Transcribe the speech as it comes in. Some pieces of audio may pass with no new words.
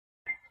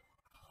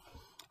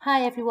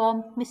Hi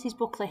everyone, Mrs.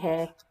 Buckley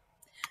here.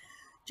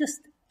 Just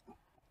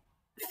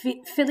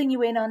filling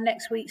you in on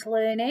next week's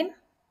learning.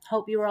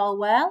 Hope you're all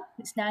well.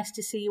 It's nice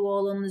to see you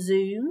all on the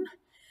Zoom.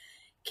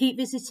 Keep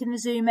visiting the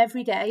Zoom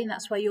every day, and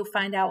that's where you'll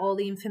find out all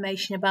the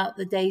information about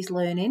the day's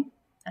learning.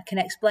 I can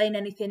explain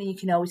anything and you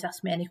can always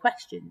ask me any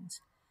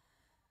questions.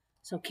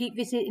 So keep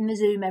visiting the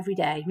Zoom every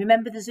day.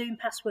 Remember, the Zoom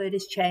password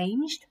has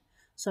changed,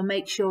 so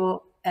make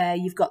sure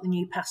you've got the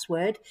new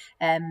password.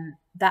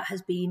 That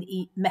has been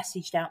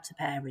messaged out to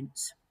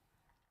parents.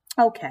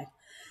 Okay.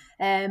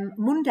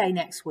 Monday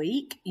next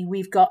week,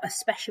 we've got a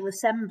special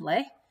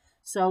assembly.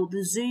 So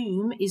the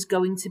Zoom is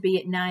going to be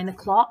at 9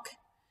 o'clock,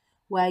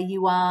 where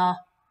you are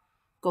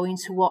going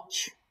to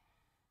watch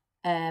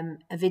a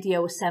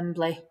video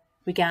assembly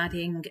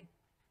regarding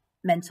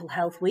Mental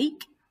Health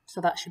Week.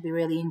 So that should be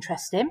really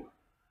interesting.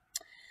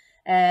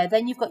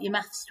 Then you've got your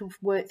maths to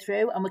work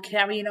through, and we're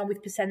carrying on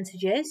with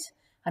percentages.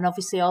 And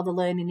obviously all the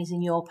learning is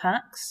in your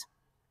packs.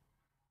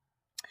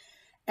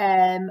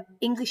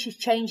 English is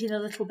changing a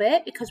little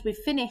bit because we've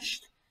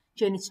finished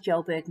Journey to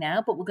Joburg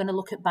now, but we're going to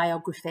look at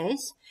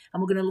biographies,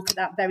 and we're going to look at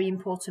that very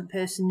important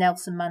person,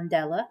 Nelson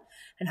Mandela,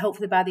 and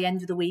hopefully by the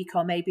end of the week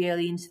or maybe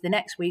early into the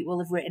next week we'll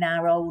have written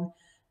our own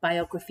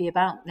biography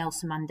about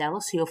Nelson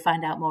Mandela, so you'll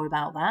find out more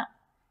about that.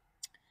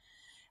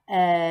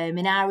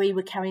 In RE,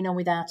 we're carrying on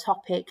with our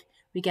topic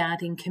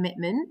regarding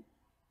commitment.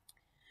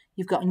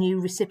 You've got a new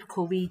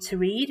reciprocal read to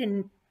read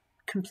and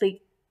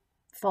complete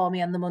for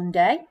me on the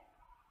Monday.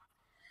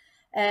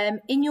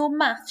 In your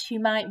maths, you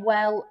might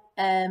well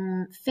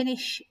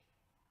finish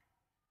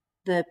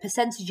the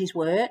percentages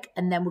work,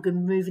 and then we're going to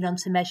be moving on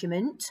to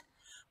measurement,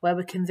 where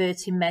we're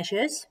converting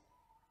measures.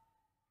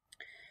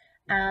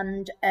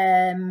 And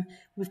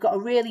we've got a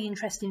really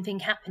interesting thing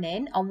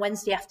happening on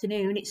Wednesday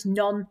afternoon. It's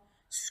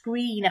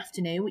non-screen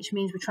afternoon, which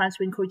means we're trying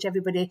to encourage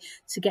everybody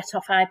to get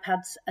off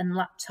iPads and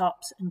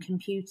laptops and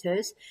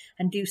computers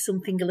and do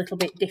something a little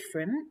bit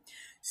different.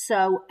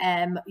 So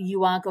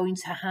you are going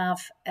to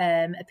have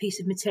a piece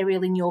of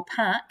material in your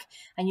pack,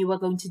 and you are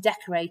going to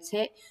decorate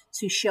it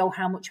to show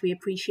how much we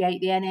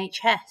appreciate the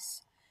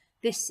NHS.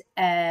 This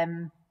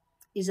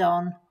is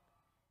on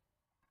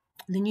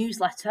the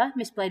newsletter.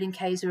 Miss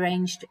Bladen-Kay has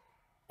arranged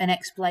and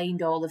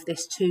explained all of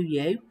this to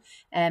you,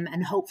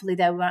 and hopefully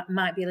there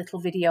might be a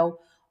little video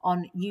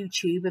on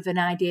YouTube of an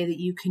idea that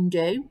you can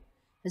do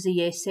as a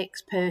Year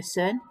 6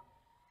 person,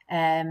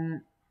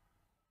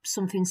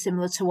 something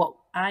similar to what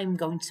I'm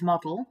going to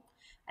model,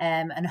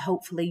 and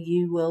hopefully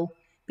you will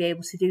be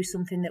able to do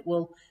something that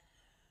will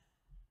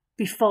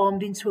be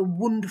formed into a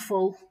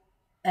wonderful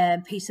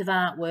piece of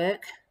artwork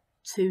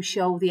to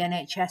show the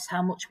NHS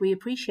how much we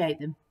appreciate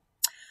them.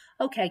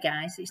 Okay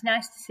guys, it's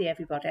nice to see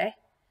everybody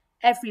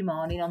every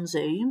morning on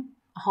Zoom.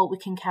 I hope we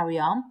can carry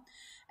on.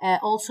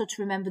 Also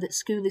to remember that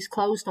school is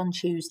closed on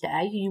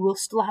Tuesday. You will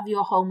still have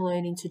your home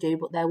learning to do,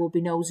 but there will be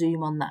no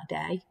Zoom on that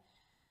day.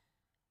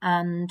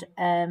 And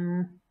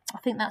I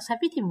think that's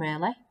everything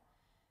really.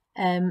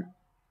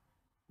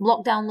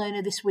 Lockdown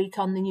Learner this week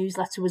on the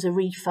newsletter was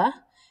Aretha.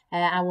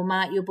 I will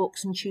mark your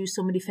books and choose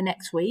somebody for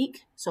next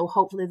week. So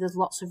hopefully there's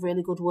lots of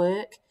really good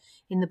work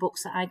in the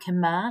books that I can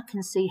mark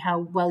and see how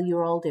well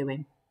you're all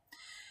doing.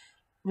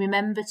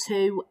 Remember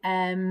to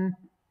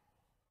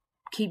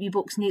keep your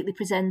books neatly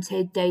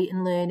presented, date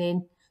and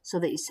learning, so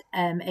that it's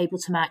able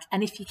to mark.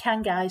 And if you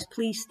can, guys,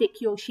 please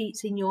stick your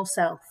sheets in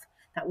yourself.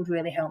 That would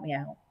really help me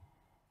out.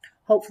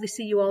 Hopefully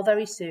see you all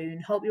very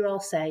soon. Hope you're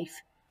all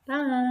safe.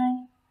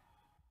 Bye.